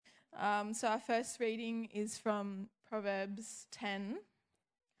So our first reading is from Proverbs 10,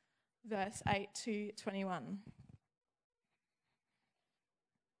 verse 8 to 21.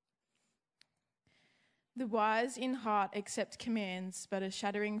 The wise in heart accept commands, but a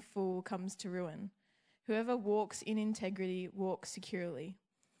shattering fool comes to ruin. Whoever walks in integrity walks securely,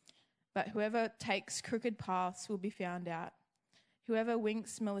 but whoever takes crooked paths will be found out. Whoever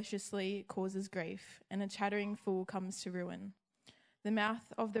winks maliciously causes grief, and a chattering fool comes to ruin. The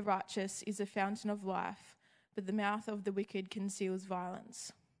mouth of the righteous is a fountain of life, but the mouth of the wicked conceals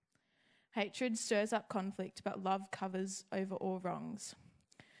violence. Hatred stirs up conflict, but love covers over all wrongs.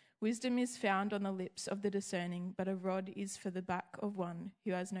 Wisdom is found on the lips of the discerning, but a rod is for the back of one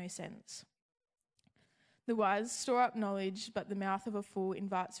who has no sense. The wise store up knowledge, but the mouth of a fool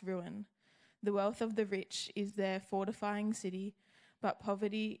invites ruin. The wealth of the rich is their fortifying city, but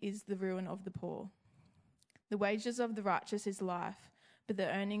poverty is the ruin of the poor. The wages of the righteous is life, but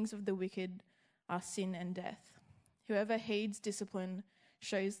the earnings of the wicked are sin and death. Whoever heeds discipline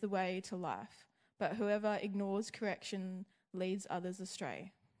shows the way to life, but whoever ignores correction leads others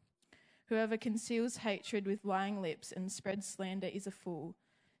astray. Whoever conceals hatred with lying lips and spreads slander is a fool.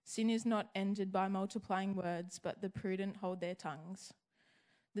 Sin is not ended by multiplying words, but the prudent hold their tongues.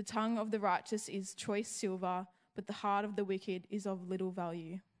 The tongue of the righteous is choice silver, but the heart of the wicked is of little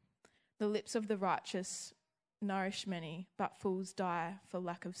value. The lips of the righteous nourish many, but fools die for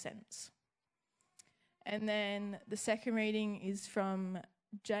lack of sense. And then the second reading is from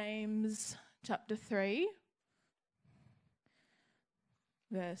James chapter 3,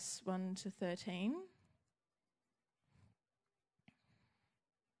 verse 1 to 13.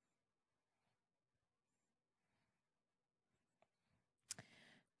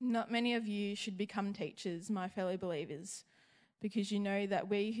 Not many of you should become teachers, my fellow believers, because you know that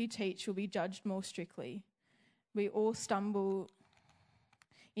we who teach will be judged more strictly. We all stumble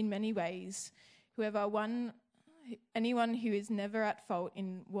in many ways. Anyone who is never at fault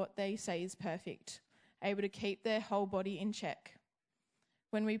in what they say is perfect, able to keep their whole body in check.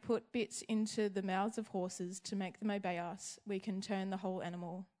 When we put bits into the mouths of horses to make them obey us, we can turn the whole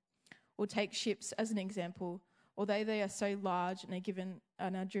animal. Or take ships as an example. Although they are so large and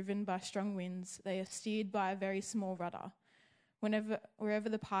are driven by strong winds, they are steered by a very small rudder, wherever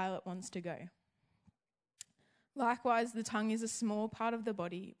the pilot wants to go. Likewise, the tongue is a small part of the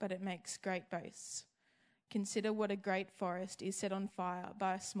body, but it makes great boasts. Consider what a great forest is set on fire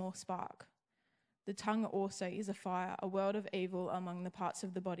by a small spark. The tongue also is a fire, a world of evil among the parts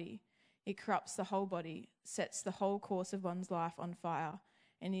of the body. It corrupts the whole body, sets the whole course of one's life on fire,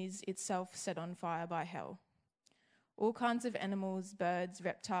 and is itself set on fire by hell. All kinds of animals, birds,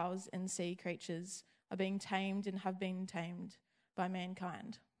 reptiles, and sea creatures are being tamed and have been tamed by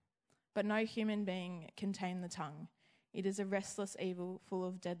mankind. But no human being can tame the tongue. It is a restless evil full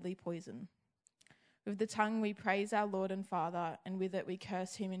of deadly poison. With the tongue we praise our Lord and Father, and with it we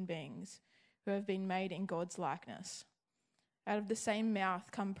curse human beings who have been made in God's likeness. Out of the same mouth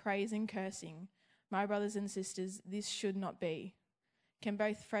come praise and cursing. My brothers and sisters, this should not be. Can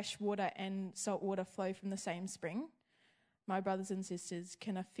both fresh water and salt water flow from the same spring? My brothers and sisters,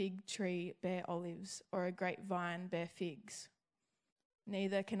 can a fig tree bear olives, or a grapevine bear figs?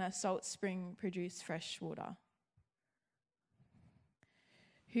 Neither can a salt spring produce fresh water.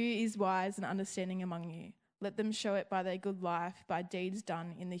 Who is wise and understanding among you? Let them show it by their good life, by deeds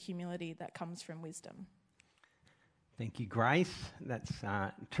done in the humility that comes from wisdom. Thank you, Grace. That's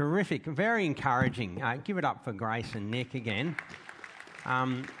terrific, very encouraging. Give it up for Grace and Nick again.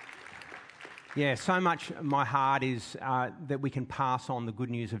 So much my heart is that we can pass on the good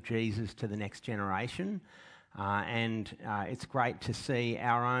news of Jesus to the next generation. And it's great to see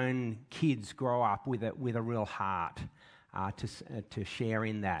our own kids grow up with a real heart to share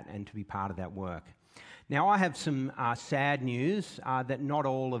in that and to be part of that work. Now, I have some sad news that not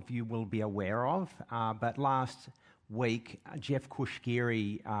all of you will be aware of, but last week, Jeff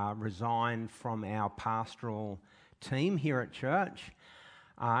Kushgiri resigned from our pastoral team here at church.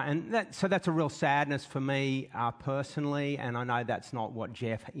 So that's a real sadness for me personally, and I know that's not what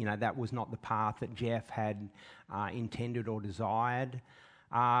Jeff, that was not the path that Jeff had intended or desired.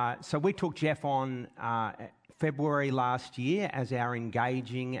 So we took Jeff on February last year as our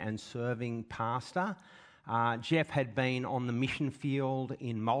engaging and serving pastor. Jeff had been on the mission field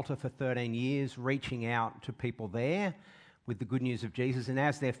in Malta for 13 years, reaching out to people there with the good news of Jesus, and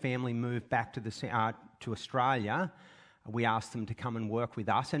as their family moved back to Australia, we asked them to come and work with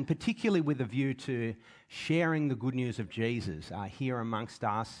us, and particularly with a view to sharing the good news of Jesus here amongst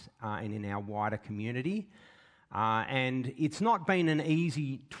us and in our wider community. And it's not been an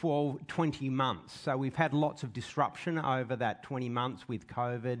easy 20 months. So we've had lots of disruption over that 20 months with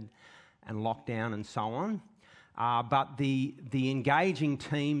COVID and lockdown and so on. But the engaging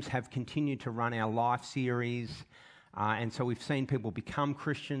teams have continued to run our life series. And so we've seen people become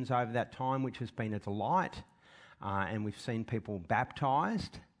Christians over that time, which has been a delight. And we've seen people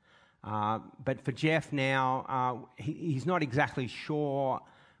baptised. But for Jeff now, he's not exactly sure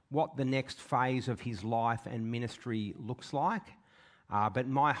what the next phase of his life and ministry looks like. But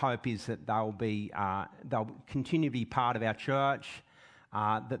my hope is that they'll continue to be part of our church,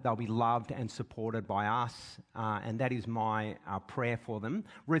 that they'll be loved and supported by us, and that is my prayer for them.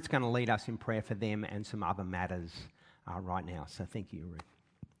 Ruth's going to lead us in prayer for them and some other matters right now. So thank you, Ruth.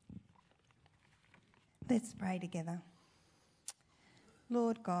 Let's pray together.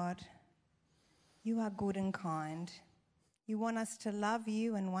 Lord God, you are good and kind. You want us to love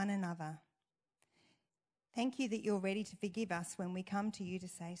you and one another. Thank you that you're ready to forgive us when we come to you to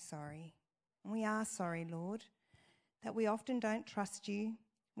say sorry. And we are sorry, Lord, that we often don't trust you.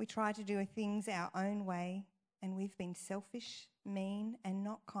 We try to do things our own way, and we've been selfish, mean, and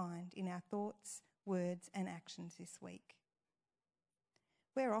not kind in our thoughts, words, and actions this week.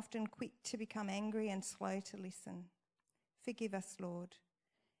 We're often quick to become angry and slow to listen. Forgive us, Lord.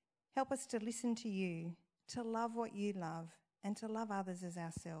 Help us to listen to you, to love what you love, and to love others as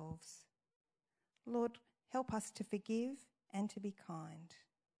ourselves. Lord, help us to forgive and to be kind.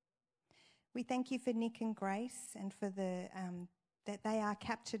 We thank you for Nick and Grace and for that they are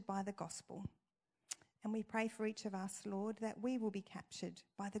captured by the gospel. And we pray for each of us, Lord, that we will be captured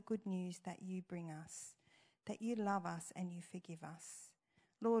by the good news that you bring us, that you love us and you forgive us.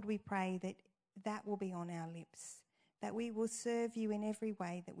 Lord, we pray that that will be on our lips, that we will serve you in every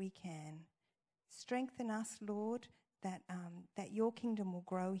way that we can. Strengthen us, Lord, that your kingdom will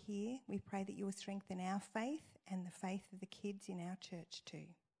grow here. We pray that you will strengthen our faith and the faith of the kids in our church too.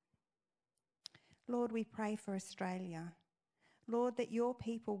 Lord, we pray for Australia. Lord, that your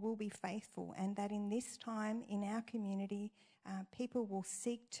people will be faithful and that in this time in our community, people will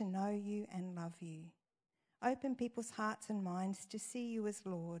seek to know you and love you. Open people's hearts and minds to see you as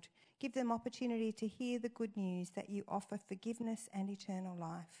Lord. Give them opportunity to hear the good news that you offer forgiveness and eternal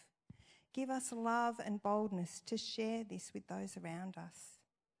life. Give us love and boldness to share this with those around us.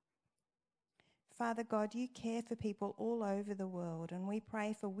 Father God, you care for people all over the world, and we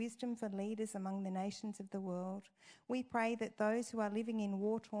pray for wisdom for leaders among the nations of the world. We pray that those who are living in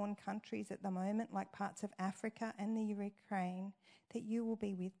war-torn countries at the moment, like parts of Africa and the Ukraine, that you will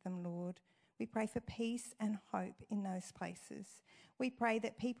be with them, Lord. We pray for peace and hope in those places. We pray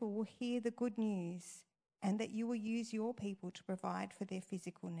that people will hear the good news and that you will use your people to provide for their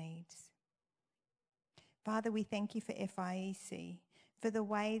physical needs. Father, we thank you for FIEC, for the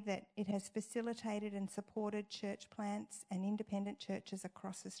way that it has facilitated and supported church plants and independent churches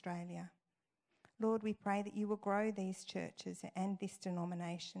across Australia. Lord, we pray that you will grow these churches and this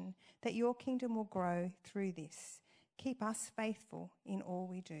denomination, that your kingdom will grow through this. Keep us faithful in all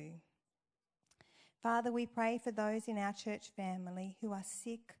we do. Father, we pray for those in our church family who are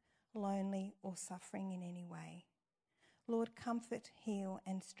sick, lonely, or suffering in any way. Lord, comfort, heal,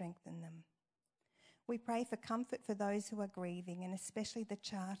 and strengthen them. We pray for comfort for those who are grieving, and especially the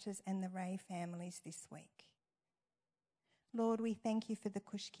Charters and the Ray families this week. Lord, we thank you for the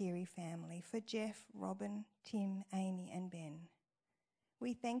Kushkiri family, for Jeff, Robin, Tim, Amy, and Ben.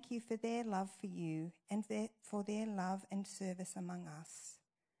 We thank you for their love for you and for their love and service among us.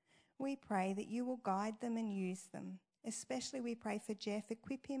 We pray that you will guide them and use them. Especially we pray for Jeff,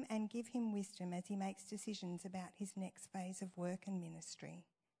 equip him and give him wisdom as he makes decisions about his next phase of work and ministry.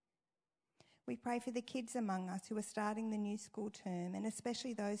 We pray for the kids among us who are starting the new school term, and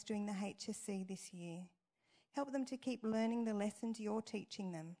especially those doing the HSC this year. Help them to keep learning the lessons you're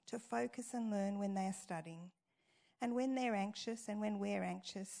teaching them, to focus and learn when they are studying. And when they're anxious and when we're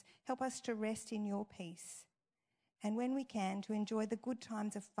anxious, help us to rest in your peace. And when we can, to enjoy the good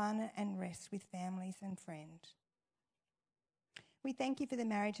times of fun and rest with families and friends. We thank you for the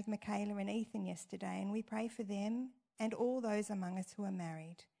marriage of Michaela and Ethan yesterday, and we pray for them and all those among us who are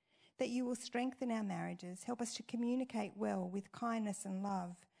married, that you will strengthen our marriages, help us to communicate well with kindness and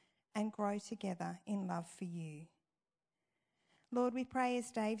love, and grow together in love for you. Lord, we pray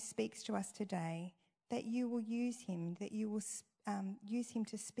as Dave speaks to us today, that you will use him, that you will use him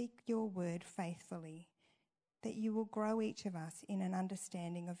to speak your word faithfully, that you will grow each of us in an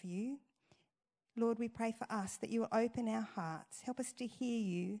understanding of you. Lord, we pray for us that you will open our hearts, help us to hear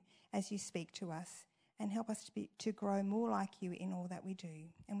you as you speak to us, and help us to grow more like you in all that we do.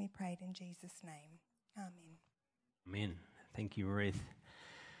 And we pray it in Jesus' name. Amen. Amen. Thank you, Ruth.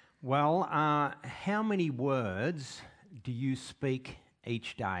 Well, how many words do you speak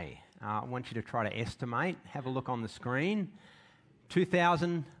each day? I want you to try to estimate. Have a look on the screen.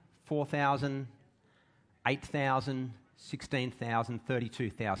 2,000, 4,000, 8,000, 16,000,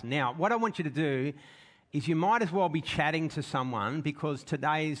 32,000. Now, what I want you to do is you might as well be chatting to someone because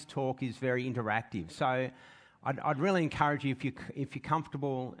today's talk is very interactive. So I'd really encourage you, if you're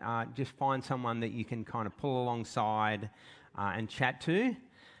comfortable, just find someone that you can kind of pull alongside and chat to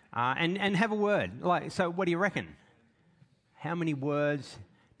and have a word. So what do you reckon? How many words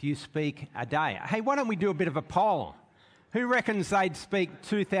do you speak a day? Hey, why don't we do a bit of a poll? Who reckons they'd speak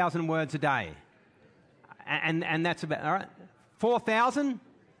 2,000 words a day? And that's about, all right, 4,000?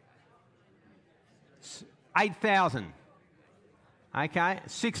 8,000. Okay,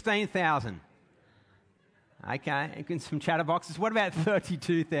 16,000. Okay, some chatterboxes. What about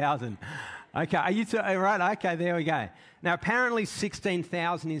 32,000? Okay, are you right? Okay, there we go. Now, apparently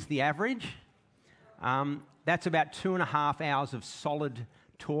 16,000 is the average. That's about 2.5 hours of solid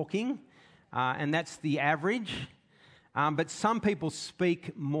talking, and that's the average. But some people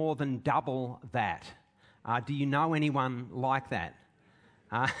speak more than double that. Do you know anyone like that?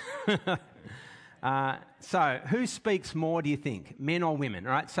 So who speaks more, do you think? Men or women,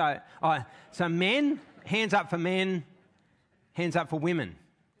 right? So men, hands up for men, hands up for women.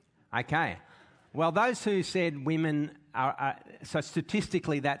 Okay. Well, those who said women, so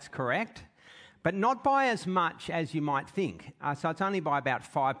statistically that's correct, but not by as much as you might think. So it's only by about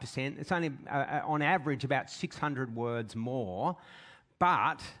 5%. It's only, on average, about 600 words more.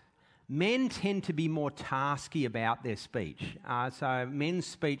 But men tend to be more tasky about their speech. So men's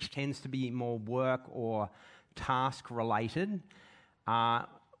speech tends to be more work or task related.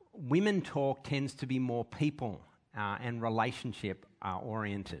 Women talk tends to be more people and relationship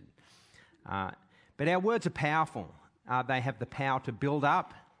oriented. But our words are powerful. They have the power to build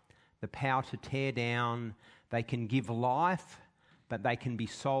up, the power to tear down. They can give life, but they can be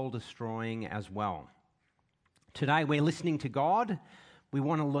soul-destroying as well. Today we're listening to God. We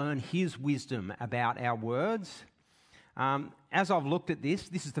want to learn His wisdom about our words. As I've looked at this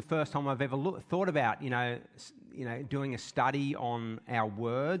is the first time I've ever thought about, doing a study on our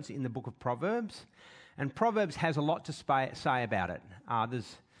words in the book of Proverbs. And Proverbs has a lot to say about it.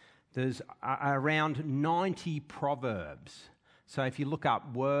 There's around 90 proverbs. So if you look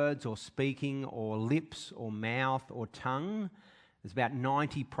up words or speaking or lips or mouth or tongue, there's about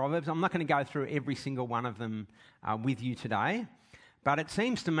 90 proverbs. I'm not going to go through every single one of them with you today. But it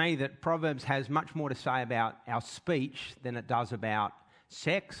seems to me that Proverbs has much more to say about our speech than it does about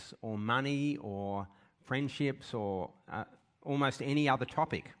sex or money or friendships or almost any other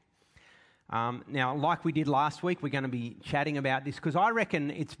topic. Now, like we did last week, we're going to be chatting about this because I reckon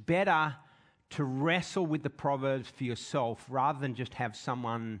it's better to wrestle with the Proverbs for yourself rather than just have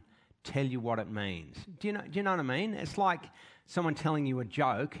someone tell you what it means. Do you know what I mean? It's like someone telling you a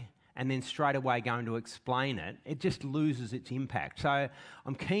joke and then straight away going to explain it. It just loses its impact. So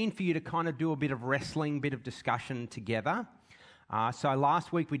I'm keen for you to kind of do a bit of wrestling, bit of discussion together. So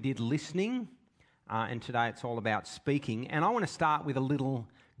last week we did listening, and today it's all about speaking. And I want to start with a little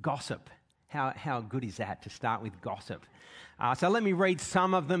gossip. How good is that to start with gossip? So let me read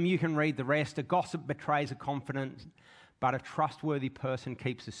some of them. You can read the rest. A gossip betrays a confidence, but a trustworthy person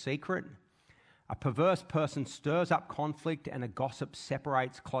keeps a secret. A perverse person stirs up conflict, and a gossip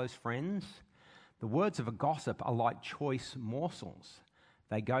separates close friends. The words of a gossip are like choice morsels.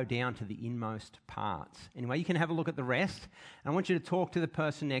 They go down to the inmost parts. Anyway, you can have a look at the rest. And I want you to talk to the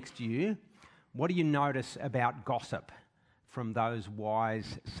person next to you. What do you notice about gossip from those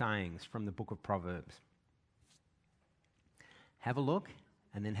wise sayings from the book of Proverbs? Have a look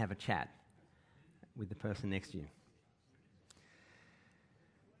and then have a chat with the person next to you.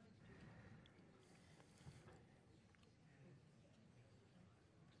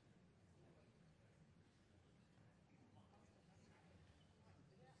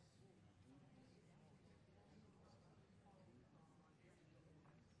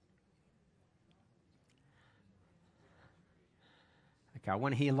 Okay, I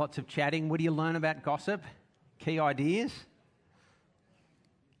want to hear lots of chatting. What do you learn about gossip? Key ideas?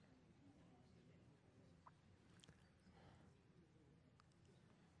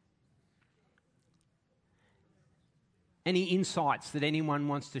 Any insights that anyone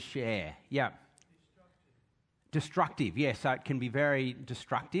wants to share? Yeah. Destructive, yes. So it can be very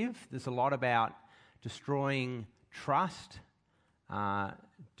destructive. There's a lot about destroying trust,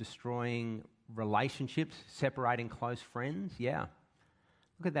 destroying relationships, separating close friends. Yeah.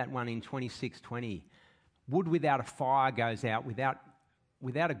 Look at that one in 26:20. Wood without a fire goes out. Without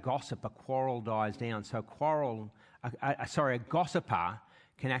a gossip, a quarrel dies down. So a gossiper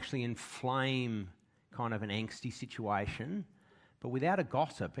can actually inflame kind of an angsty situation. But without a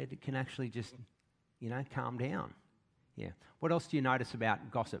gossip, it can actually just, calm down. Yeah. What else do you notice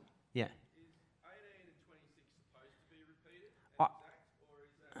about gossip? Yeah. Is 18 and 26 supposed to be repeated and exact, or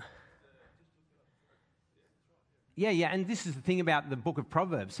is that just look it up? Yeah, that's right. Yeah, and this is the thing about the book of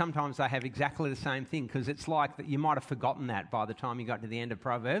Proverbs. Sometimes they have exactly the same thing, because it's like that you might have forgotten that by the time you got to the end of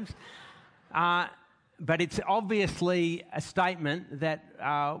Proverbs. But it's obviously a statement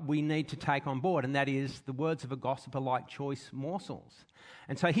that we need to take on board, and that is the words of a gossip are like choice morsels.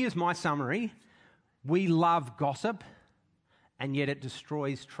 And so here's my summary. We love gossip, and yet it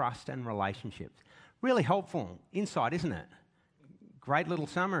destroys trust and relationships. Really helpful insight, isn't it? Great little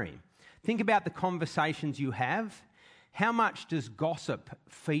summary. Think about the conversations you have. How much does gossip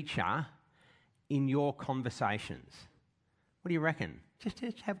feature in your conversations? What do you reckon? Just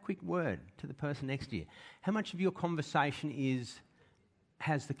have a quick word to the person next to you. How much of your conversation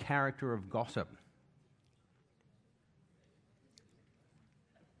has the character of gossip?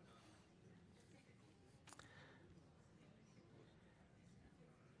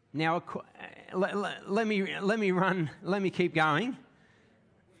 Now, let me keep going.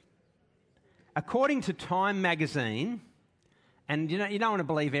 According to Time magazine, and you don't want to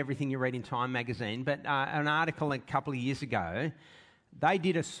believe everything you read in Time magazine, but an article a couple of years ago, they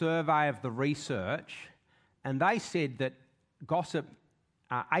did a survey of the research, and they said that gossip,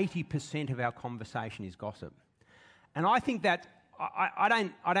 80% of our conversation is gossip. And I think that I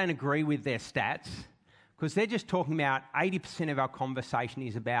don't agree with their stats, because they're just talking about 80% of our conversation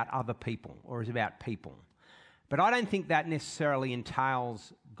is about other people or is about people. But I don't think that necessarily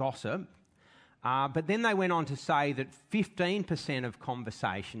entails gossip. But then they went on to say that 15% of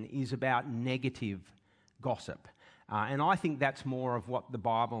conversation is about negative gossip. And I think that's more of what the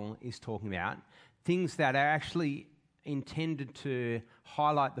Bible is talking about. Things that are actually intended to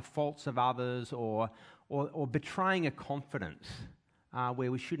highlight the faults of others or betraying a confidence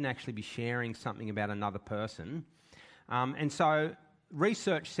where we shouldn't actually be sharing something about another person. And so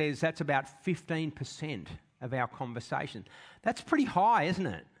research says that's about 15% of our conversation. That's pretty high, isn't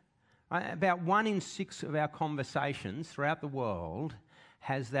it? About 1 in 6 of our conversations throughout the world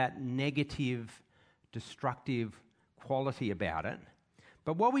has that negative, destructive quality about it.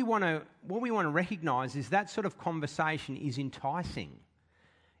 But what we want to recognise is that sort of conversation is enticing.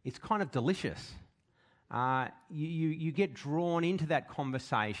 It's kind of delicious. You get drawn into that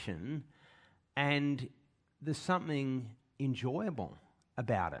conversation, and there's something enjoyable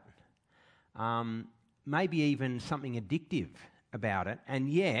about it. Maybe even something addictive about it, and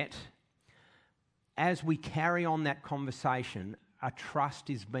yet, as we carry on that conversation, a trust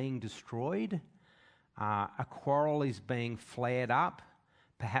is being destroyed, a quarrel is being flared up,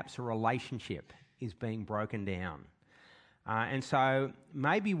 perhaps a relationship is being broken down. And so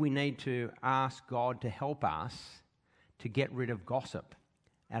maybe we need to ask God to help us to get rid of gossip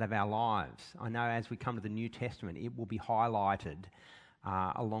out of our lives. I know as we come to the New Testament, it will be highlighted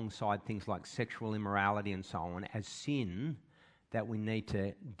alongside things like sexual immorality and so on as sin that we need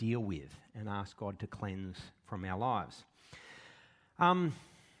to deal with and ask God to cleanse from our lives.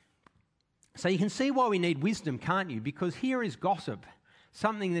 So you can see why we need wisdom, can't you? Because here is gossip,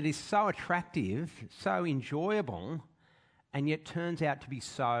 something that is so attractive, so enjoyable, and yet turns out to be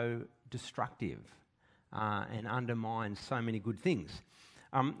so destructive and undermines so many good things.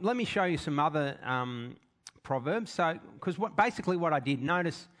 Let me show you some other proverbs. So, because basically what I did,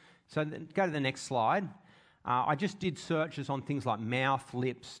 notice, so go to the next slide. I just did searches on things like mouth,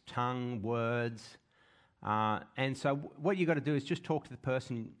 lips, tongue, words. And so what you've got to do is just talk to the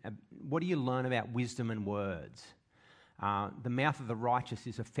person. What do you learn about wisdom and words? The mouth of the righteous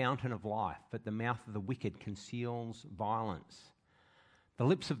is a fountain of life, but the mouth of the wicked conceals violence. The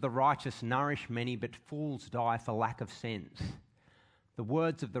lips of the righteous nourish many, but fools die for lack of sense. The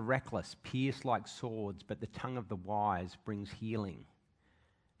words of the reckless pierce like swords, but the tongue of the wise brings healing.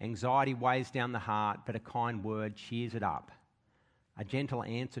 Anxiety weighs down the heart, but a kind word cheers it up. A gentle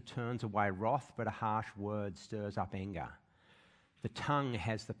answer turns away wrath, but a harsh word stirs up anger. The tongue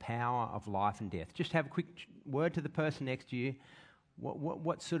has the power of life and death. Just have a quick word to the person next to you.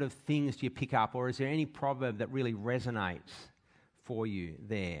 What sort of things do you pick up, or is there any proverb that really resonates for you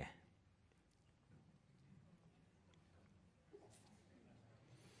there?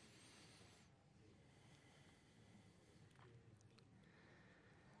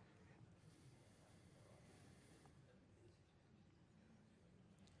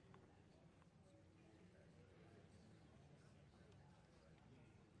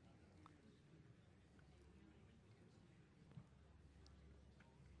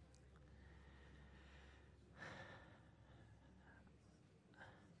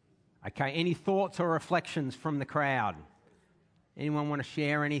 Okay, any thoughts or reflections from the crowd? Anyone want to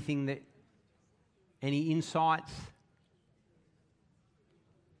share anything any insights?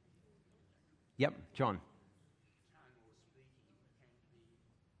 Yep, John.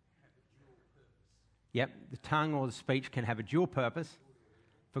 Yep, the tongue or the speech can have a dual purpose,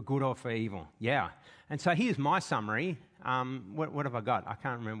 for good or for evil. Yeah. And so here's my summary. What have I got? I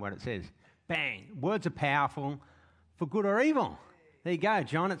can't remember what it says. Bang. Words are powerful for good or evil. There you go,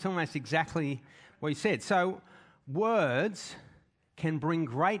 John. It's almost exactly what you said. So words can bring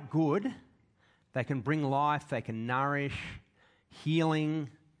great good. They can bring life. They can nourish, healing.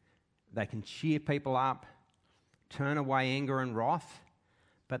 They can cheer people up, turn away anger and wrath.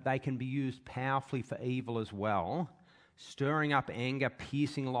 But they can be used powerfully for evil as well, stirring up anger,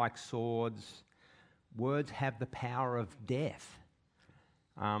 piercing like swords. Words have the power of death.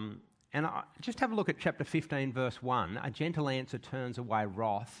 Just have a look at chapter 15, verse 1. A gentle answer turns away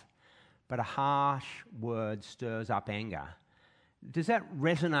wrath, but a harsh word stirs up anger. Does that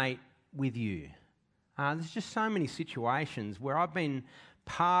resonate with you? There's just so many situations where I've been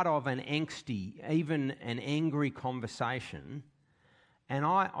part of an angsty, even an angry conversation, and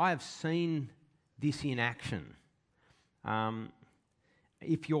I have seen this in action.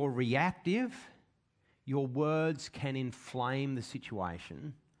 If you're reactive, your words can inflame the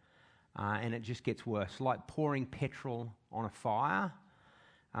situation, and it just gets worse, like pouring petrol on a fire.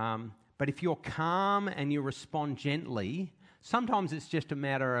 But if you're calm and you respond gently, sometimes it's just a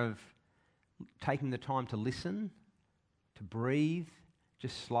matter of taking the time to listen, to breathe,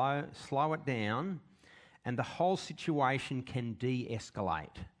 just slow it down, and the whole situation can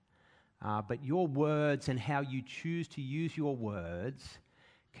de-escalate. But your words and how you choose to use your words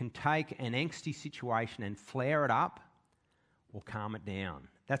can take an angsty situation and flare it up or calm it down.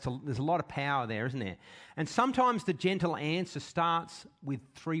 There's a lot of power there, isn't there? And sometimes the gentle answer starts with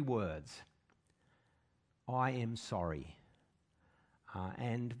 3 words. I am sorry.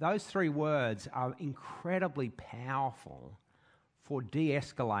 And those 3 words are incredibly powerful for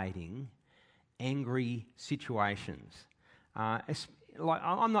de-escalating angry situations.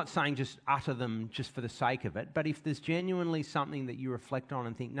 I'm not saying just utter them just for the sake of it, but if there's genuinely something that you reflect on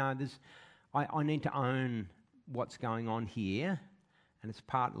and think, no, I need to own what's going on here, and it's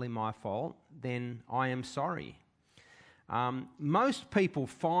partly my fault, then I am sorry. Most people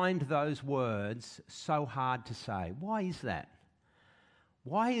find those words so hard to say. Why is that?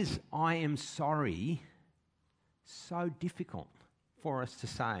 Why is I am sorry so difficult for us to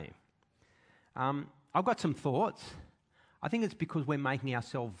say? I've got some thoughts. I think it's because we're making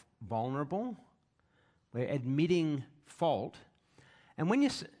ourselves vulnerable. We're admitting fault. And when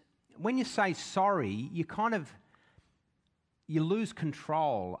you say sorry, you lose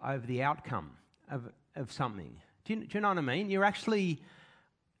control over the outcome of something. Do you know what I mean? You're asking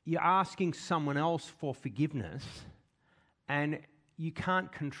someone else for forgiveness, and you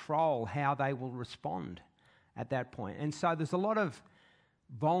can't control how they will respond at that point. And so there's a lot of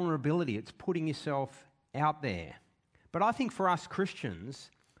vulnerability. It's putting yourself out there. But I think for us Christians,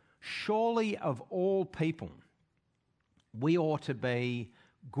 surely of all people, we ought to be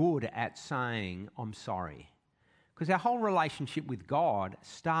good at saying, I'm sorry. Because our whole relationship with God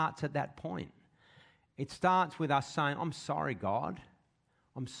starts at that point. It starts with us saying, I'm sorry, God.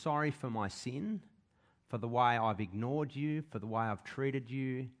 I'm sorry for my sin, for the way I've ignored you, for the way I've treated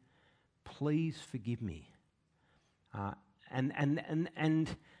you. Please forgive me.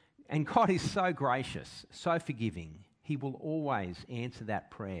 And God is so gracious, so forgiving. He will always answer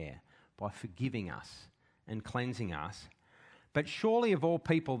that prayer by forgiving us and cleansing us. But surely of all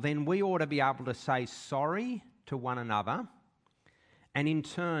people, then we ought to be able to say sorry to one another and in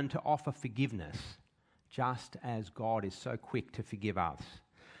turn to offer forgiveness, just as God is so quick to forgive us.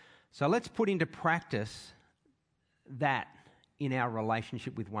 So let's put into practice that in our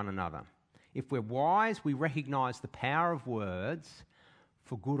relationship with one another. If we're wise, we recognise the power of words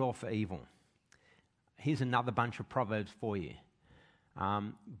for good or for evil. Here's another bunch of Proverbs for you.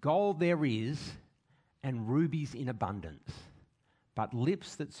 Gold there is, and rubies in abundance, but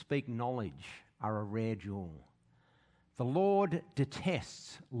lips that speak knowledge are a rare jewel. The Lord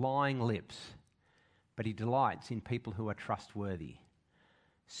detests lying lips, but he delights in people who are trustworthy.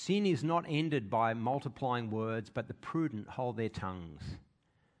 Sin is not ended by multiplying words, but the prudent hold their tongues.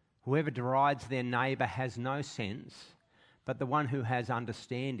 Whoever derides their neighbour has no sense, but the one who has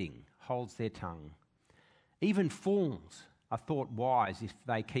understanding holds their tongue. Even fools are thought wise if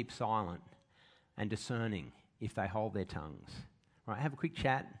they keep silent, and discerning if they hold their tongues. Right, have a quick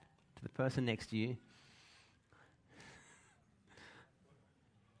chat to the person next to you.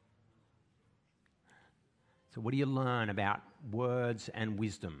 So what do you learn about words and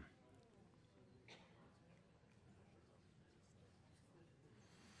wisdom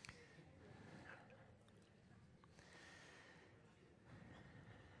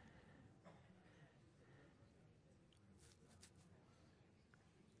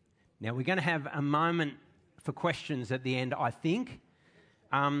Now, we're going to have a moment for questions at the end, I think.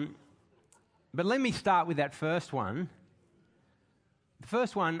 But let me start with that first one. The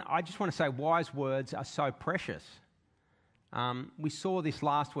first one, I just want to say wise words are so precious. We saw this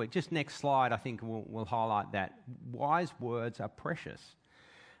last week. Just next slide, I think we'll highlight that. Wise words are precious.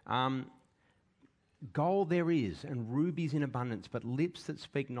 Gold there is, and rubies in abundance, but lips that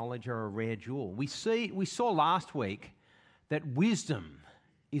speak knowledge are a rare jewel. We saw last week that wisdom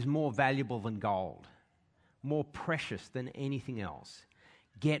is more valuable than gold, more precious than anything else.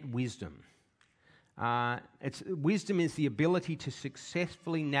 Get wisdom. Wisdom is the ability to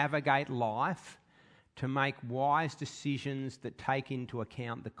successfully navigate life, to make wise decisions that take into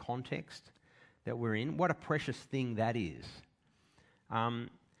account the context that we're in. What a precious thing that is.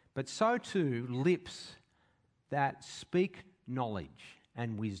 But so too, lips that speak knowledge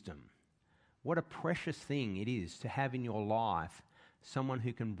and wisdom. What a precious thing it is to have in your life someone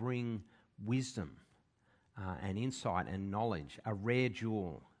who can bring wisdom and insight and knowledge, a rare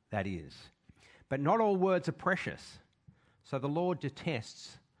jewel that is. But not all words are precious. So the Lord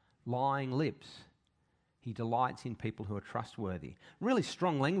detests lying lips. He delights in people who are trustworthy. Really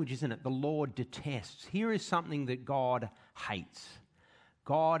strong language, isn't it? The Lord detests. Here is something that God hates.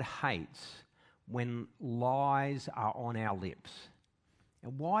 God hates when lies are on our lips.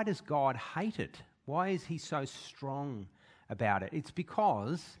 And why does God hate it? Why is he so strong about it? It's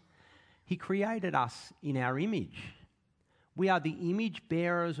because he created us in our image. We are the image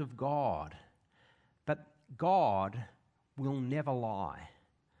bearers of God. But God will never lie.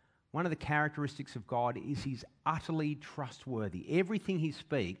 One of the characteristics of God is he's utterly trustworthy. Everything he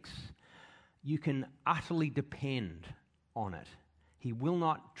speaks, you can utterly depend on it. He will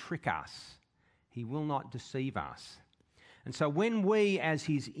not trick us. He will not deceive us. And so when we, as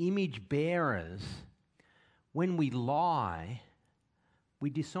his image bearers, when we lie, we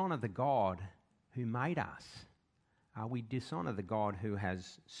dishonour the God who made us. We dishonour the God who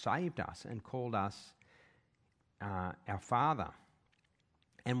has saved us and called us our Father.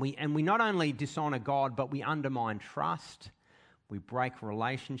 And we not only dishonour God, but we undermine trust, we break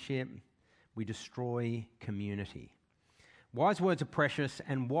relationship, we destroy community. Wise words are precious,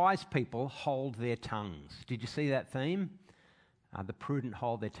 and wise people hold their tongues. Did you see that theme? The prudent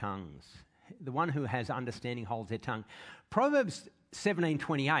hold their tongues. The one who has understanding holds their tongue. Proverbs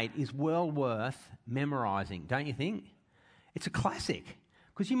 17:28 is well worth memorising, don't you think? It's a classic.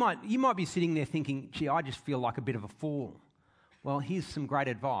 Because you might be sitting there thinking, gee, I just feel like a bit of a fool. Well, here's some great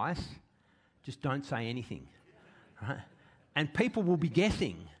advice. Just don't say anything. Right? And people will be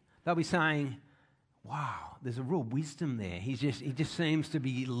guessing. They'll be saying, wow, there's a real wisdom there. He just seems to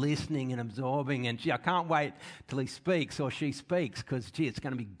be listening and absorbing, and gee, I can't wait till he speaks or she speaks because, gee, it's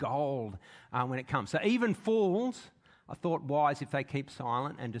going to be gold when it comes. So even fools are thought wise if they keep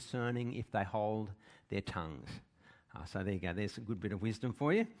silent, and discerning if they hold their tongues. So there you go. There's a good bit of wisdom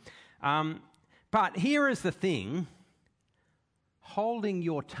for you. But here is the thing. Holding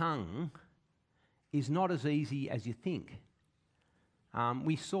your tongue is not as easy as you think.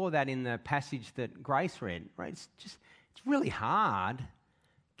 We saw that in the passage that Grace read. Right? It's really hard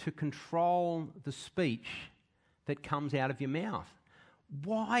to control the speech that comes out of your mouth.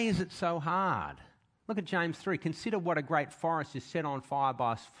 Why is it so hard? Look at James 3. Consider what a great forest is set on fire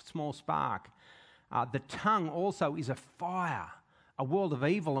by a small spark. The tongue also is a fire, a world of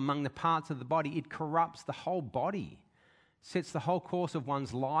evil among the parts of the body. It corrupts the whole body, sets the whole course of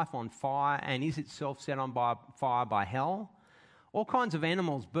one's life on fire, and is itself set on fire by hell. All kinds of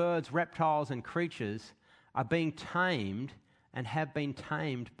animals, birds, reptiles, and creatures are being tamed and have been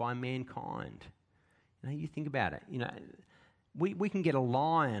tamed by mankind. You think about it. We can get a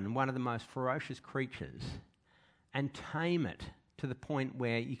lion, one of the most ferocious creatures, and tame it to the point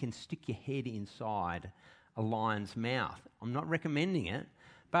where you can stick your head inside a lion's mouth. I'm not recommending it,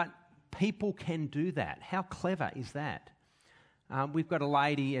 but people can do that. How clever is that? We've got a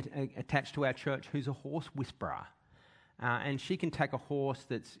lady attached to our church who's a horse whisperer. And she can take a horse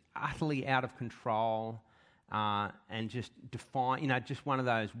that's utterly out of control and just define, just one of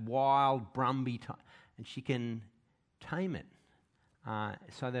those wild, brumby, and she can tame it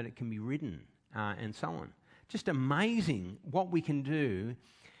so that it can be ridden and so on. Just amazing what we can do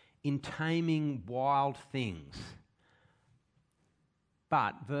in taming wild things.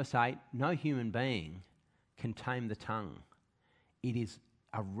 But, verse 8, no human being can tame the tongue. It is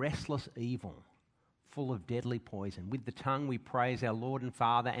a restless evil, full of deadly poison. With the tongue we praise our Lord and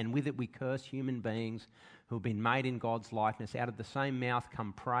Father, and with it we curse human beings who have been made in God's likeness. Out of the same mouth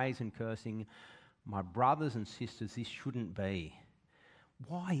come praise and cursing. My brothers and sisters, this shouldn't be.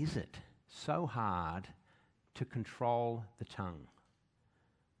 Why is it so hard to control the tongue?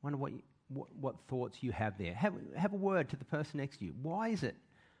 Wonder what thoughts you have there. Have a word to the person next to you. Why is it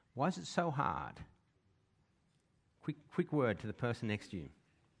so hard? Quick word to the person next to you.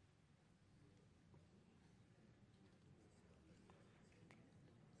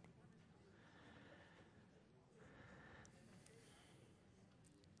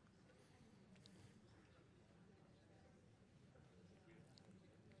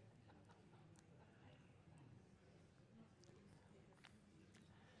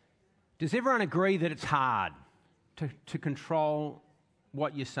 Does everyone agree that it's hard to control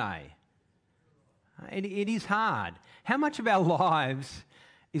what you say? It is hard. How much of our lives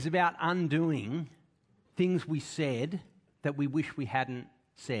is about undoing things we said that we wish we hadn't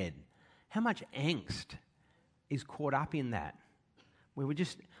said? How much angst is caught up in that?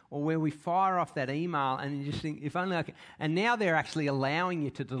 Where we fire off that email and you just think, if only I could. And now they're actually allowing you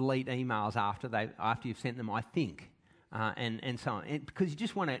to delete emails after you've sent them, I think, and so on. Because you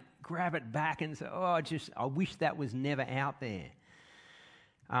just want to grab it back and say, I wish that was never out there.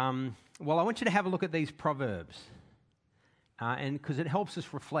 Well, I want you to have a look at these Proverbs, and because it helps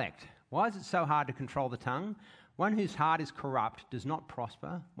us reflect. Why is it so hard to control the tongue? One whose heart is corrupt does not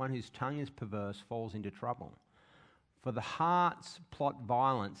prosper. One whose tongue is perverse falls into trouble. For the hearts plot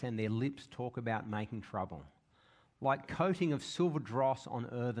violence and their lips talk about making trouble. Like coating of silver dross on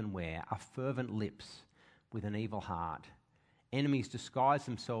earthenware are fervent lips with an evil heart. Enemies disguise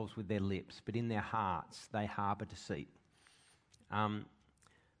themselves with their lips, but in their hearts they harbour deceit.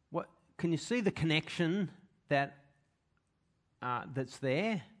 Can you see the connection that's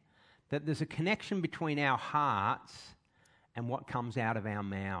there? That there's a connection between our hearts and what comes out of our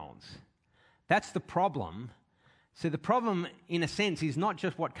mouths. That's the problem. So the problem, in a sense, is not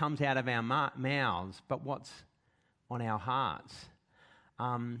just what comes out of our mouths, but what's on our hearts.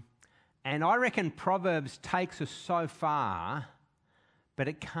 And I reckon Proverbs takes us so far, but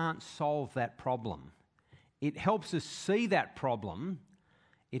it can't solve that problem. It helps us see that problem.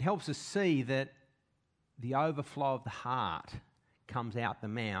 It helps us see that the overflow of the heart comes out the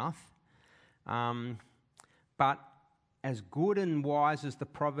mouth. But as good and wise as the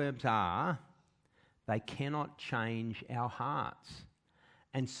Proverbs are, they cannot change our hearts.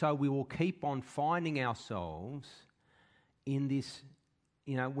 And so we will keep on finding ourselves in this,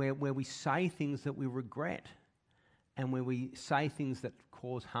 where we say things that we regret and where we say things that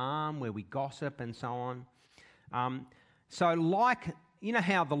cause harm, where we gossip and so on.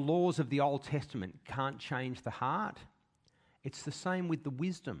 How the laws of the Old Testament can't change the heart? It's the same with the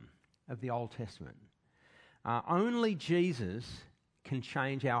wisdom of the Old Testament. Only Jesus can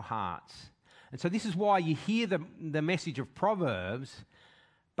change our hearts. And so this is why you hear the message of Proverbs,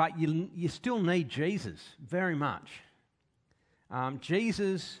 but you still need Jesus very much.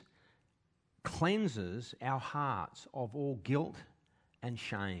 Jesus cleanses our hearts of all guilt and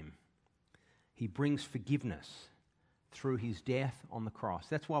shame. He brings forgiveness through his death on the cross.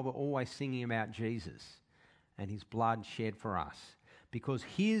 That's why we're always singing about Jesus and his blood shed for us, because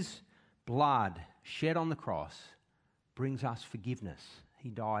his blood shed on the cross brings us forgiveness. He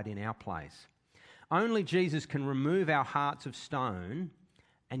died in our place. Only Jesus can remove our hearts of stone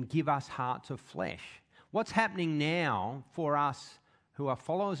and give us hearts of flesh. What's happening now for us who are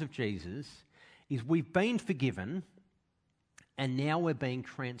followers of Jesus is we've been forgiven and now we're being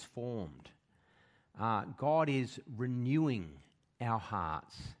transformed. God is renewing our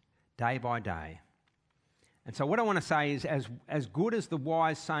hearts day by day. And so what I want to say is, as good as the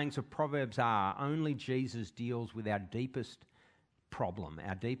wise sayings of Proverbs are, only Jesus deals with our deepest problem,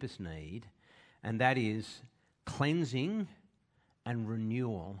 our deepest need, and that is cleansing and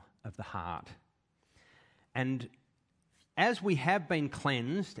renewal of the heart. And as we have been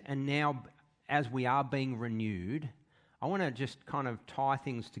cleansed and now as we are being renewed, I want to just kind of tie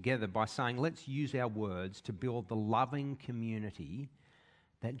things together by saying let's use our words to build the loving community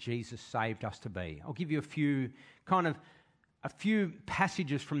that Jesus saved us to be. I'll give you a few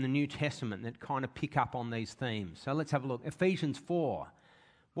passages from the New Testament that kind of pick up on these themes. So let's have a look. Ephesians 4.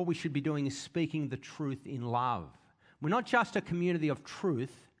 What we should be doing is speaking the truth in love. We're not just a community of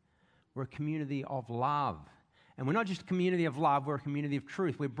truth, we're a community of love. And we're not just a community of love, we're a community of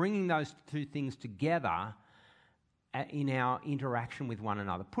truth. We're bringing those two things together in our interaction with one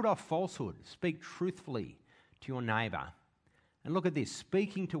another. Put off falsehood, speak truthfully to your neighbour. And look at this,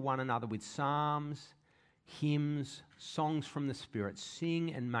 speaking to one another with psalms, hymns, songs from the Spirit.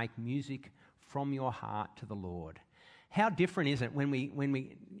 Sing and make music from your heart to the Lord. How different is it when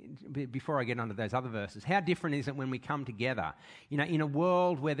we before I get onto those other verses, how different is it when we come together? In a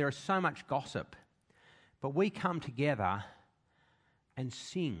world where there is so much gossip, but we come together and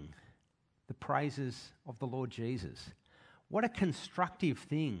sing the praises of the Lord Jesus. What a constructive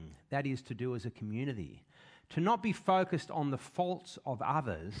thing that is to do as a community. To not be focused on the faults of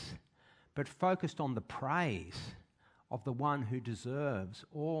others, but focused on the praise of the one who deserves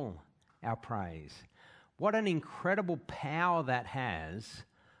all our praise. What an incredible power that has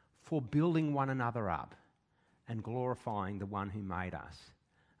for building one another up and glorifying the one who made us.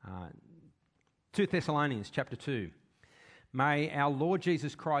 2 Thessalonians chapter 2. May our Lord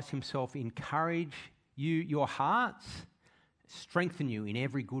Jesus Christ himself encourage you, your hearts, strengthen you in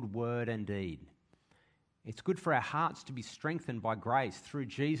every good word and deed. It's good for our hearts to be strengthened by grace. Through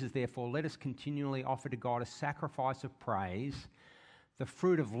Jesus, therefore, let us continually offer to God a sacrifice of praise, the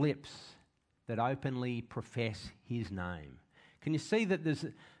fruit of lips that openly profess his name. Can you see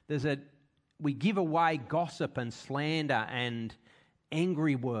that we give away gossip and slander and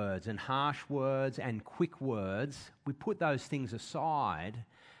angry words and harsh words and quick words. We put those things aside,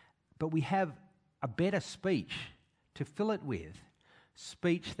 but we have a better speech to fill it with.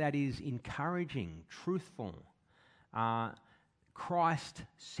 Speech that is encouraging, truthful,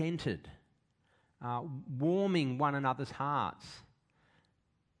 Christ-centred, warming one another's hearts.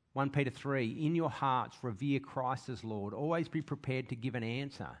 1 Peter 3, in your hearts revere Christ as Lord. Always be prepared to give an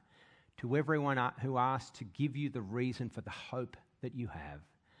answer to everyone who asks to give you the reason for the hope that you have.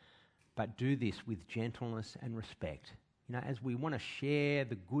 But do this with gentleness and respect. You know, as we want to share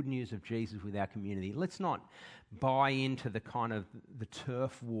the good news of Jesus with our community, let's not buy into the kind of the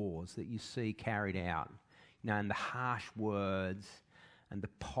turf wars that you see carried out, you know, and the harsh words and the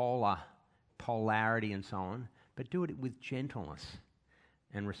polarity and so on, but do it with gentleness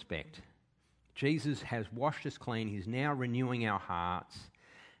and respect. Jesus has washed us clean. He's now renewing our hearts.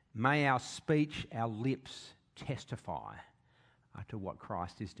 May our speech, our lips testify to what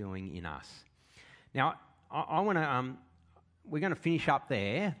Christ is doing in us. Now, I want to. We're going to finish up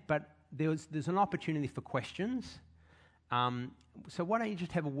there, but there's an opportunity for questions. So why don't you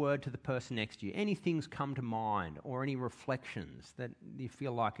just have a word to the person next to you? Any things come to mind or any reflections that you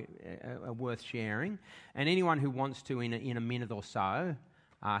feel like are worth sharing? And anyone who wants to in a minute or so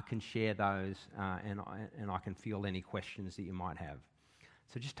can share those and I can field any questions that you might have.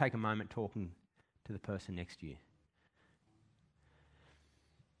 So just take a moment talking to the person next to you.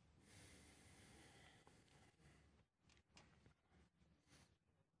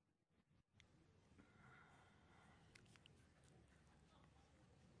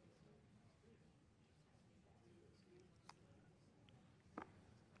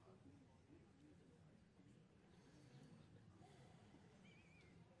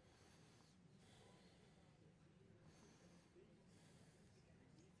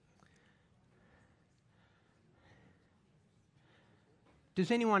 Does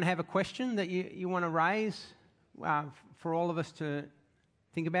anyone have a question that you want to raise for all of us to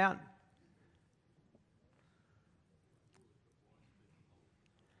think about?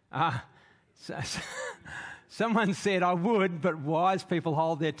 Someone said I would, but wise people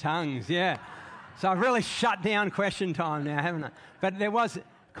hold their tongues. Yeah. So I've really shut down question time now, haven't I? But there was,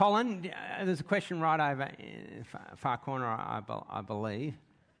 Colin, there's a question right over in the far corner, I believe.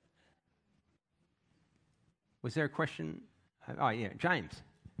 Was there a question? Oh, yeah, James.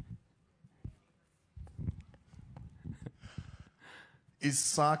 Is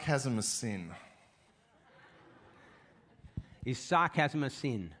sarcasm a sin? Is sarcasm a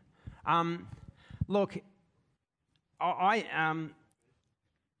sin? Look, I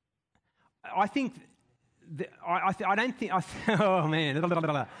think I don't think. Oh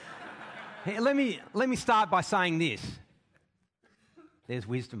man! Hey, let me start by saying this. There's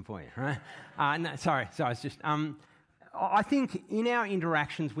wisdom for you, right? No, sorry. It's just. I think in our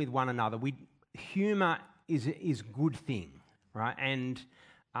interactions with one another, humour is a good thing, right? And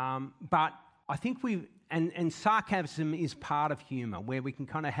but I think and sarcasm is part of humour, where we can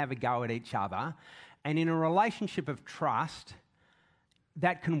kind of have a go at each other, and in a relationship of trust,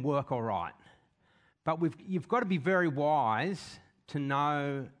 that can work all right. But you've got to be very wise to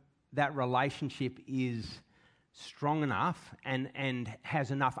know that relationship is strong enough and has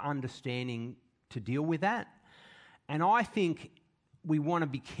enough understanding to deal with that. And I think we want to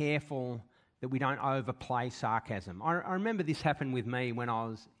be careful that we don't overplay sarcasm. I remember this happened with me when I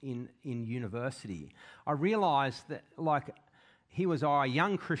was in university. I realised that, here was I, a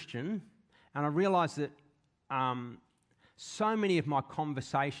young Christian, and I realised that so many of my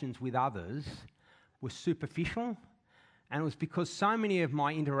conversations with others were superficial, and it was because so many of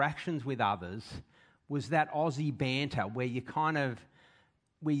my interactions with others was that Aussie banter where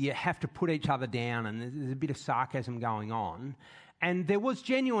you have to put each other down and there's a bit of sarcasm going on. And there was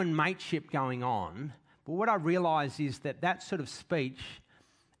genuine mateship going on, but what I realised is that sort of speech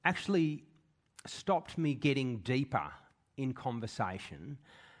actually stopped me getting deeper in conversation,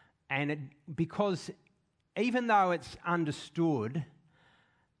 because even though it's understood,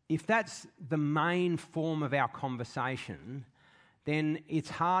 if that's the main form of our conversation, then it's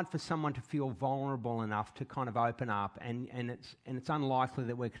hard for someone to feel vulnerable enough to kind of open up, and it's unlikely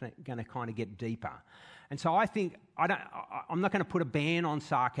that we're going to kind of get deeper. And so I think I'm not going to put a ban on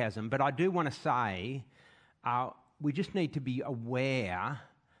sarcasm, but I do want to say we just need to be aware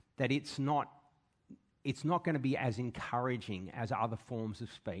that it's not going to be as encouraging as other forms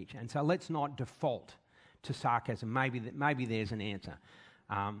of speech. And so let's not default to sarcasm. Maybe there's an answer.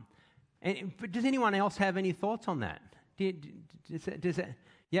 But does anyone else have any thoughts on that? Does it?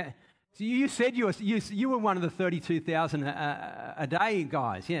 Yeah. So you said you were one of the 32,000 a day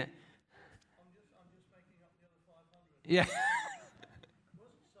guys. Yeah. I'm just making up the other 500. Yeah.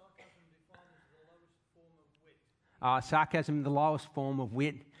 Wasn't sarcasm defined as the lowest form of wit? Sarcasm, the lowest form of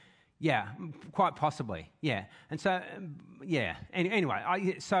wit. Yeah, quite possibly. Yeah, and so yeah. Anyway,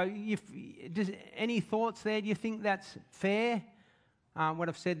 any thoughts there? Do you think that's fair? What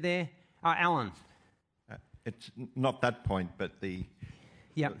I've said there, Alan. It's not that point, but the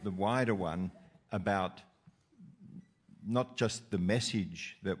wider one about not just the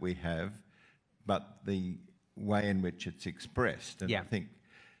message that we have, but the way in which it's expressed. And I think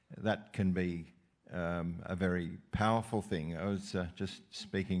that can be a very powerful thing. I was just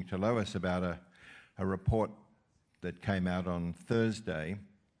speaking to Lois about a report that came out on Thursday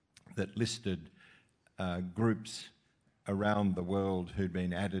that listed groups around the world who'd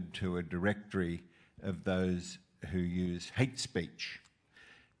been added to a directory of those who use hate speech.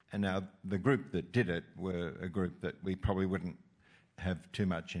 And now the group that did it were a group that we probably wouldn't have too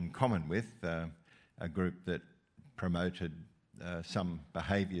much in common with, a group that promoted some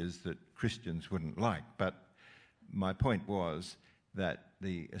behaviours that Christians wouldn't like. But my point was that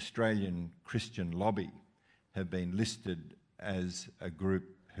the Australian Christian lobby have been listed as a group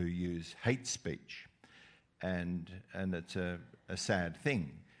who use hate speech. And it's a sad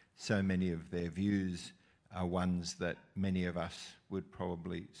thing. So many of their views are ones that many of us would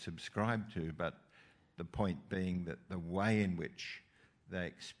probably subscribe to, but the point being that the way in which they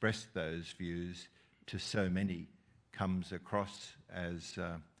express those views to so many comes across as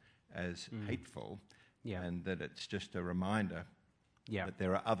hateful, and that it's just a reminder that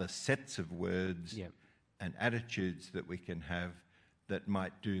there are other sets of words and attitudes that we can have that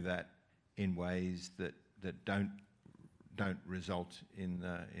might do that in ways that don't result in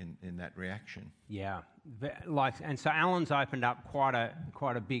that reaction. Yeah, and so Alan's opened up quite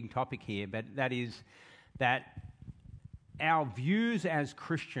a big topic here, but that is that our views as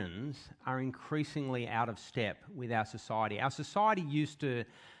Christians are increasingly out of step with our society. Our society used to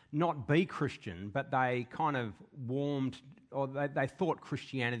not be Christian, but they kind of warmed, or they thought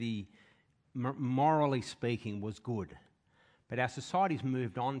Christianity, morally speaking, was good. But our society's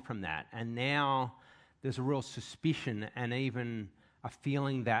moved on from that, and now there's a real suspicion and even a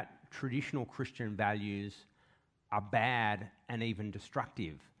feeling that traditional Christian values are bad and even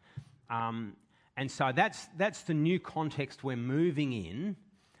destructive. And so that's the new context we're moving in.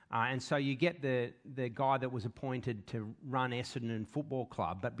 And so you get the guy that was appointed to run Essendon Football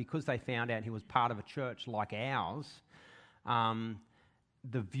Club, but because they found out he was part of a church like ours,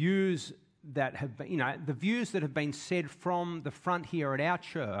 the views that have been said from the front here at our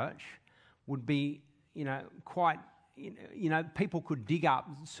church would be, quite, people could dig up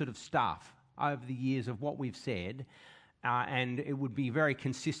sort of stuff over the years of what we've said, and it would be very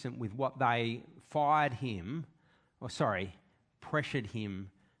consistent with what they pressured him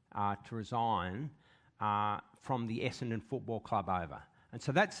to resign from the Essendon Football Club over. And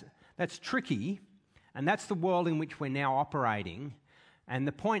so that's tricky, and that's the world in which we're now operating. And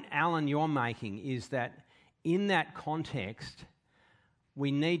the point, Alan, you're making is that in that context,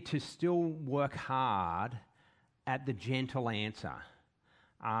 we need to still work hard at the gentle answer.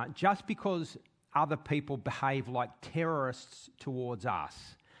 Just because other people behave like terrorists towards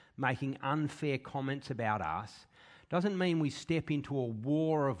us, making unfair comments about us, doesn't mean we step into a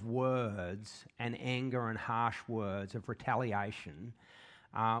war of words and anger and harsh words of retaliation.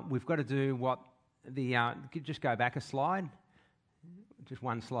 We've got to do what just go back a slide. Just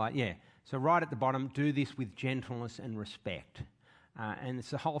one slide, yeah. So right at the bottom, do this with gentleness and respect. And it's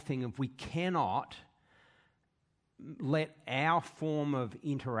the whole thing of we cannot let our form of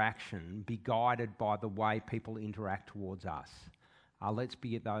interaction be guided by the way people interact towards us. Let's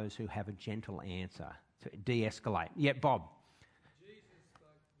be those who have a gentle answer to de-escalate. Yeah, Bob. Jesus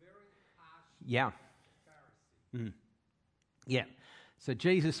spoke very harshly to Pharisees. Yeah. So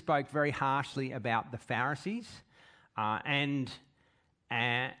Jesus spoke very harshly about the Pharisees,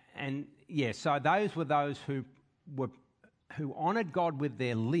 so those were those who were who honoured God with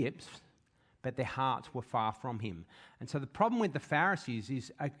their lips, but their hearts were far from him. And so the problem with the Pharisees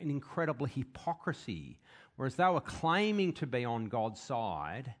is an incredible hypocrisy, whereas they were claiming to be on God's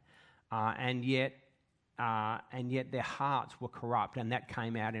side, and yet their hearts were corrupt, and that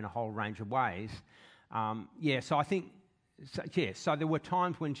came out in a whole range of ways. So there were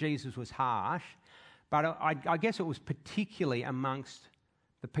times when Jesus was harsh, but I guess it was particularly amongst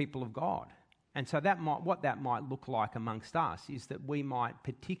the people of God. And so what that might look like amongst us is that we might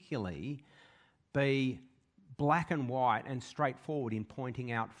particularly be black and white and straightforward in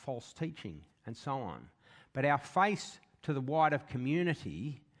pointing out false teaching and so on. But our face to the wider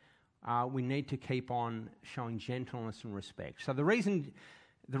community, we need to keep on showing gentleness and respect. So the reason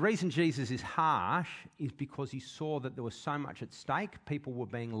Jesus is harsh is because he saw that there was so much at stake. People were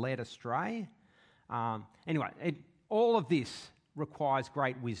being led astray. All of this requires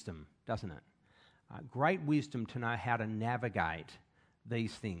great wisdom, doesn't it? Great wisdom to know how to navigate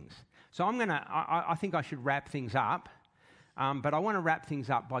these things. So I think I should wrap things up, but I want to wrap things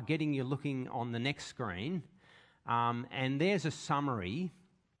up by getting you looking on the next screen, and there's a summary,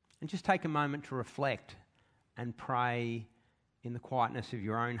 and just take a moment to reflect and pray in the quietness of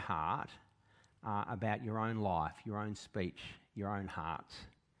your own heart about your own life, your own speech, your own hearts,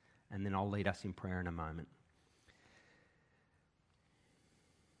 and then I'll lead us in prayer in a moment.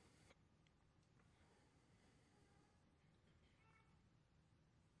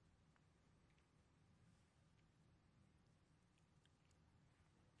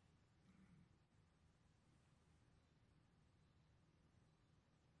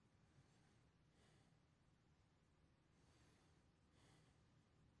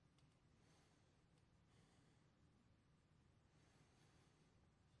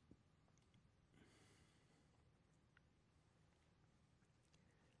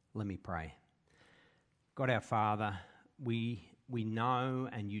 Let me pray. God our Father, we know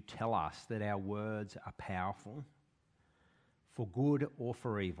and you tell us that our words are powerful, for good or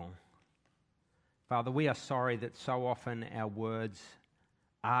for evil. Father, we are sorry that so often our words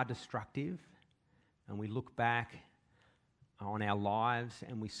are destructive, and we look back on our lives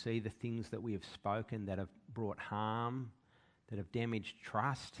and we see the things that we have spoken that have brought harm, that have damaged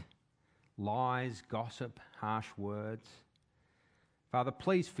trust, lies, gossip, harsh words. Father,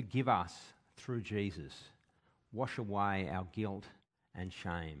 please forgive us through Jesus. Wash away our guilt and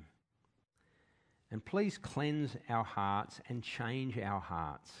shame. And please cleanse our hearts and change our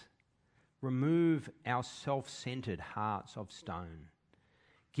hearts. Remove our self-centered hearts of stone.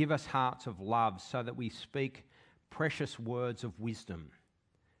 Give us hearts of love so that we speak precious words of wisdom,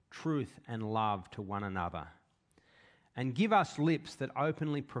 truth and love to one another. And give us lips that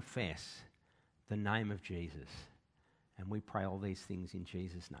openly profess the name of Jesus. And we pray all these things in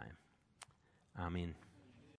Jesus' name. Amen.